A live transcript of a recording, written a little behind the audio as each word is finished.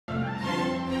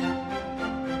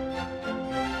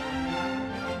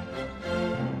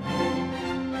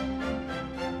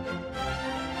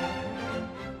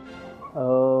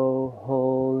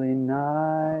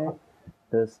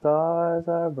stars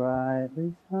are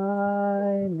brightly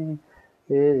shining.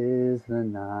 It is the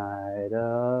night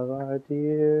of our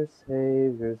dear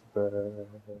Savior's birth.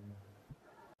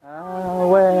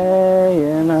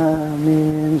 Away in a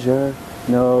manger,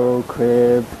 no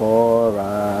crib for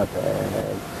a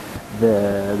bed,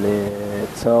 the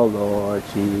little Lord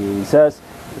Jesus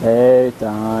laid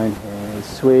down his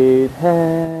sweet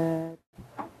head.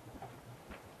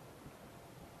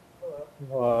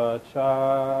 What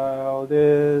child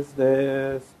is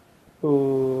this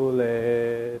who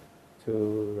laid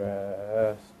to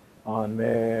rest on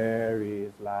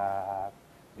Mary's lap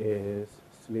is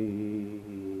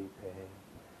sleeping,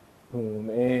 whom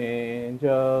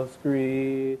angels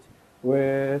greet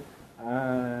with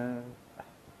anthem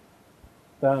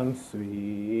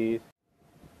sweet?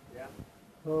 Yeah.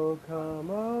 Oh come,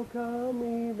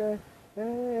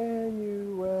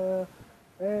 Emmanuel,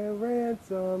 and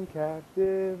ransom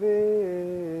captive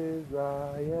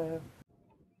Israel.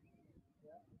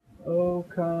 Oh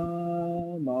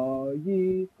come, all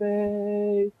ye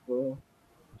faithful,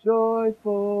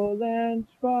 joyful and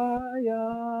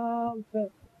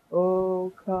triumphant.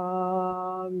 Oh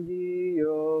come ye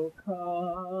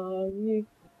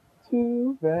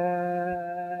to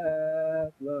Bethlehem.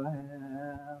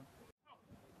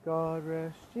 God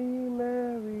rest ye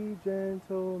merry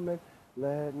gentlemen,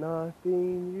 let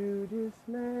nothing you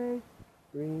dismay.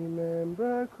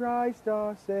 Remember Christ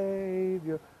our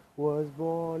Savior was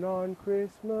born on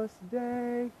Christmas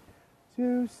Day,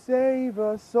 to save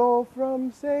us all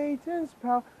from Satan's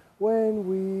power when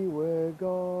we were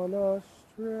gone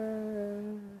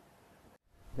astray.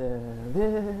 The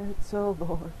little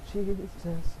Lord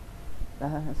Jesus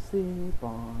asleep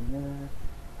on the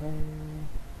hay.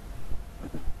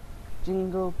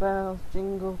 Jingle bells,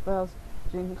 jingle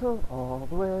all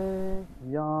the way.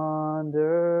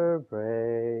 Yonder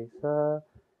breaks a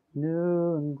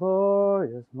new and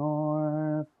glorious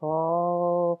morn.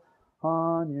 Fall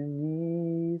on your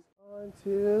knees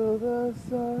until the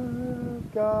Son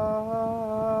of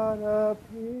God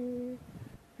appear.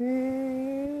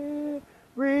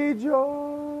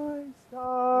 Rejoice,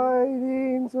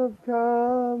 tidings of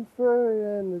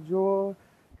comfort and the joy,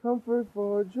 comfort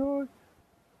for joy.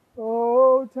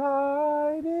 Oh,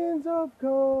 tidings of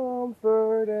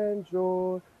comfort and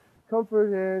joy,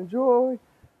 comfort and joy.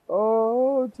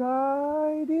 Oh,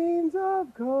 tidings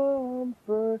of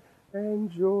comfort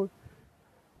and joy,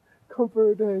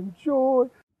 comfort and joy.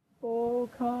 Oh,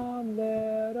 come,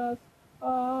 let us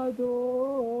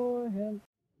adore him.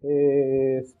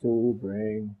 Is to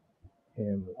bring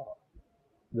him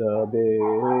the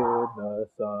babe, the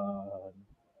Son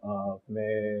of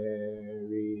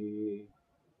Mary.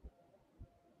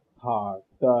 Hark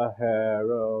the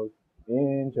herald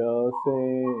angels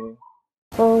sing.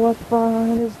 Oh, what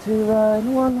fun it is to ride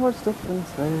one horse open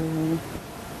sleigh.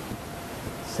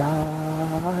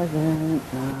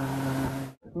 Silent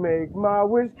night. Make my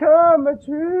wish come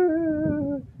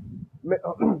true.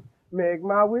 Make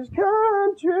my wish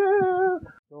come true.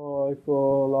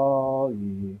 Joyful all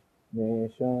ye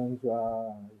nations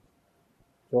rise.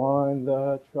 Join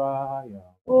the triumph.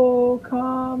 Oh,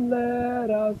 come, let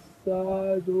us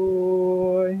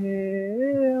adore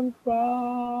him,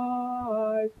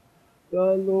 Christ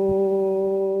the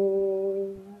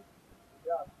Lord.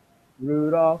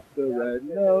 Rudolph the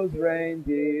red-nosed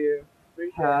reindeer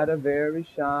had a very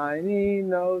shiny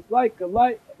nose, like a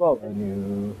light bulb. A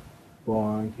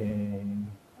newborn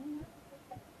king.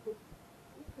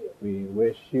 We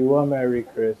wish you a Merry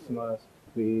Christmas.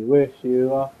 We wish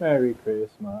you a Merry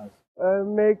Christmas.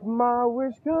 And make my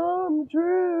wish come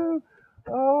true.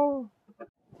 Oh,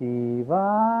 divine,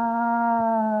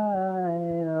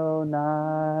 oh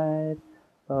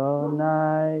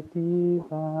night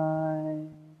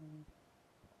divine.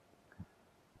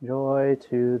 Joy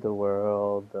to the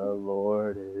world, the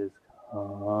Lord is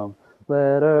come.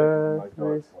 Let earth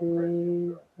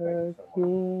receive her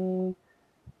King.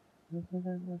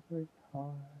 Every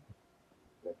heart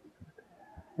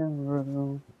and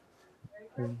room.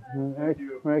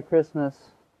 Merry Christmas.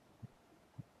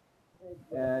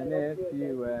 And if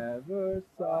you ever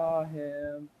saw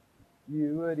him,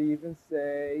 you would even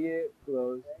say it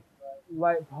glows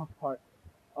light apart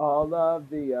all of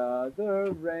the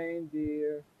other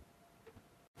reindeer.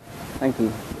 Thank you.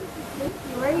 Thank you.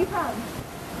 Where are you from?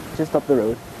 Just up the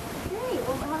road. Great.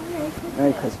 Well, have a Merry Christmas.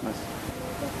 Merry Christmas.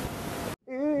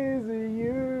 Is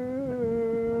you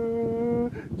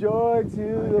joy to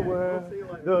the world?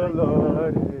 The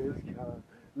Lord is come.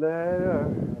 Let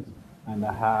us And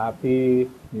a happy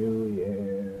new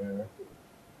year.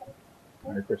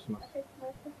 Merry Christmas.